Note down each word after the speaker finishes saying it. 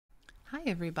Hi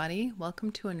everybody,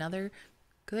 welcome to another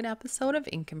good episode of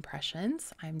Ink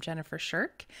Impressions. I'm Jennifer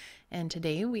Shirk, and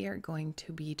today we are going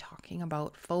to be talking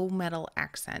about faux metal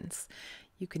accents.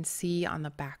 You can see on the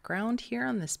background here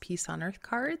on this Peace on Earth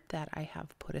card that I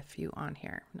have put a few on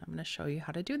here. And I'm going to show you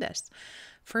how to do this.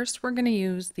 First, we're going to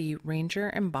use the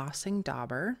Ranger Embossing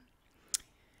Dauber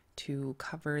to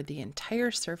cover the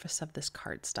entire surface of this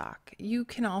cardstock. You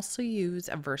can also use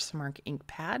a Versamark ink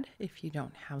pad if you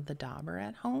don't have the Dauber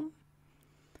at home,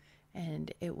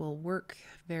 and it will work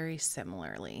very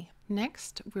similarly.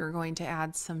 Next, we're going to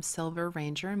add some Silver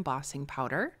Ranger embossing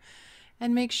powder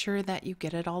and make sure that you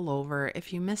get it all over.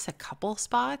 If you miss a couple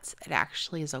spots, it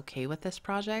actually is okay with this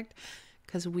project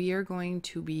because we are going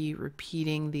to be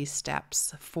repeating these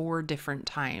steps 4 different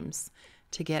times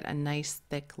to get a nice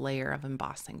thick layer of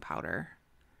embossing powder.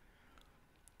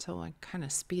 So I kind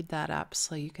of speed that up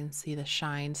so you can see the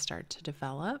shine start to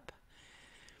develop.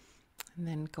 And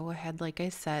then go ahead, like I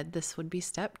said, this would be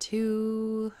step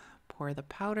 2. Pour the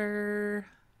powder.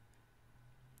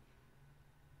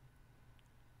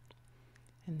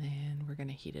 And then we're going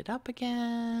to heat it up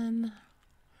again.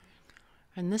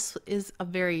 And this is a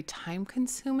very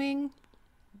time-consuming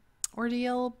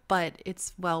ordeal, but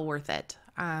it's well worth it.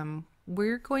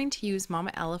 We're going to use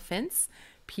Mama Elephant's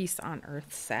Peace on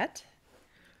Earth set.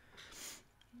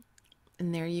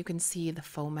 And there you can see the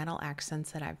faux metal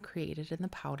accents that I've created in the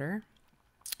powder.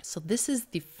 So this is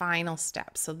the final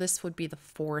step. So this would be the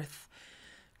 4th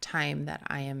time that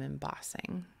I am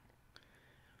embossing.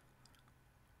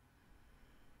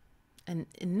 And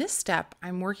in this step,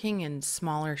 I'm working in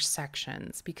smaller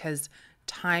sections because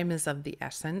time is of the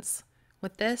essence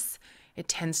with this. It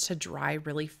tends to dry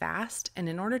really fast. And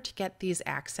in order to get these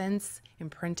accents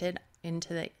imprinted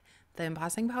into the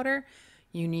embossing powder,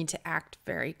 you need to act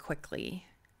very quickly.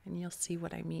 And you'll see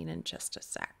what I mean in just a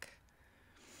sec.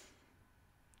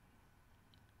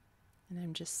 And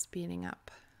I'm just speeding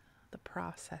up the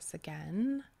process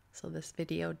again, so this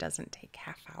video doesn't take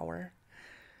half hour.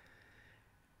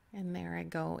 And there I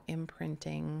go,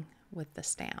 imprinting with the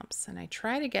stamps. And I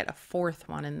try to get a 4th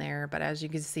one in there, but as you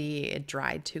can see, it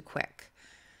dried too quick.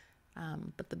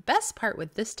 But the best part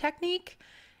with this technique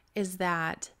is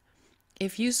that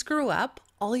if you screw up,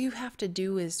 all you have to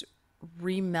do is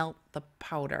remelt the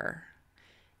powder,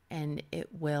 and it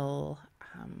will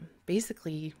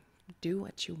basically do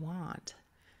what you want.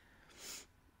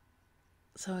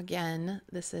 So again,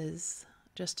 this is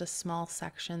just a small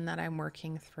section that I'm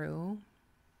working through.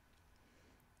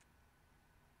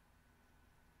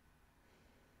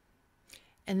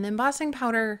 And the embossing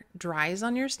powder dries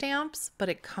on your stamps, but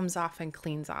it comes off and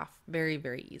cleans off very,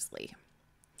 very easily.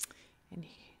 And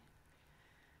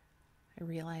I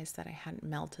realized that I hadn't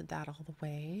melted that all the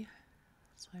way.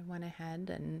 So I went ahead,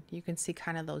 and you can see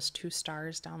kind of those 2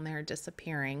 stars down there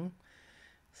disappearing.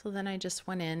 So then I just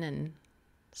went in and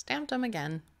stamped them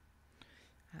again.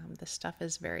 This stuff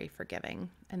is very forgiving,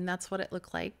 and that's what it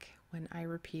looked like when I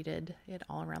repeated it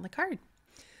all around the card.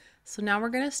 So now we're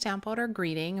going to stamp out our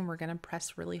greeting, and we're going to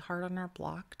press really hard on our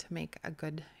block to make a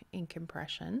good ink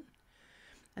impression.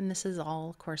 And this is all,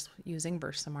 of course, using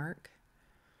Versamark.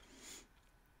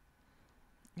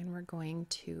 And we're going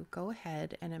to go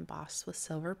ahead and emboss with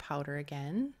silver powder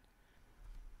again.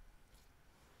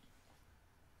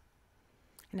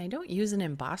 And I don't use an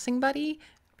embossing buddy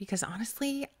because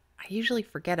honestly, I usually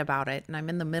forget about it and I'm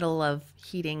in the middle of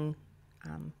heating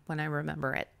when I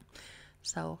remember it.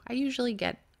 So I usually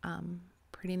get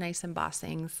pretty nice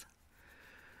embossings.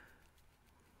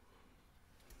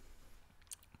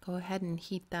 Go ahead and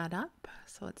heat that up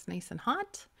so it's nice and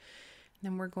hot.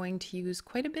 Then we're going to use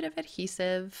quite a bit of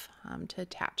adhesive to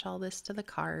attach all this to the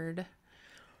card,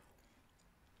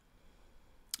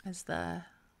 as the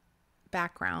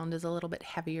background is a little bit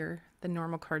heavier than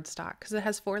normal cardstock because it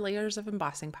has 4 layers of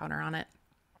embossing powder on it.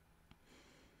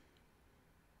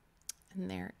 And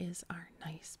there is our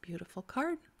nice, beautiful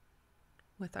card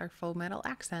with our faux metal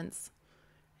accents.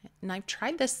 And I've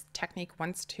tried this technique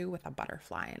once too with a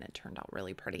butterfly, and it turned out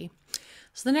really pretty.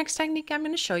 So the next technique I'm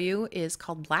going to show you is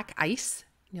called black ice.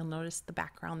 You'll notice the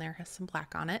background there has some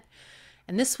black on it.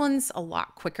 And this one's a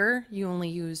lot quicker. You only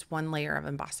use 1 layer of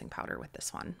embossing powder with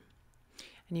this one.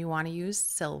 And you want to use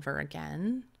silver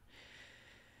again.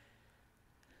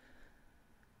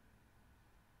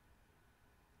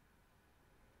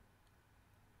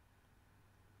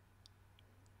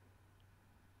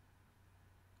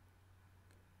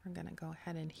 We're going to go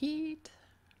ahead and heat,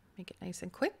 make it nice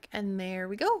and quick, and there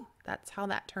we go. That's how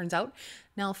that turns out.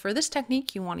 Now for this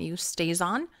technique, you want to use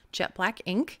Staz jet black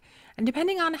ink, and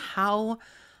depending on how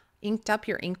inked up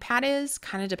your ink pad is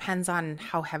kind of depends on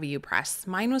how heavy you press.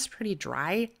 Mine was pretty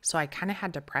dry, so I kind of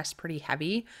had to press pretty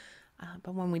heavy.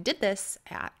 But when we did this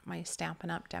at my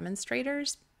Stampin' Up!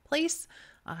 Demonstrators place,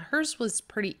 hers was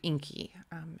pretty inky,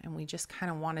 and we just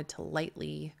kind of wanted to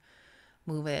lightly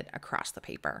move it across the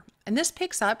paper. And this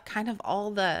picks up kind of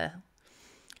all the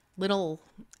little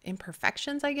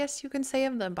imperfections, I guess you can say,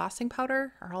 of the embossing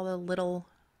powder, or all the little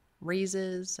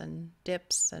raises and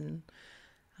dips, and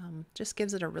just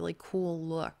gives it a really cool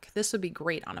look. This would be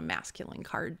great on a masculine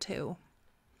card too.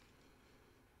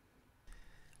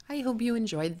 I hope you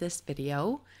enjoyed this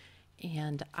video,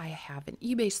 and I have an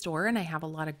eBay store and I have a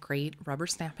lot of great rubber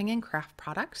stamping and craft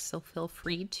products, so feel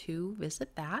free to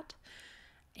visit that.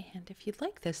 And if you'd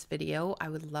like this video, I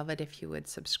would love it if you would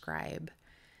subscribe.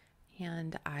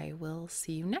 And I will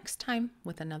see you next time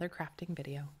with another crafting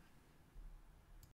video.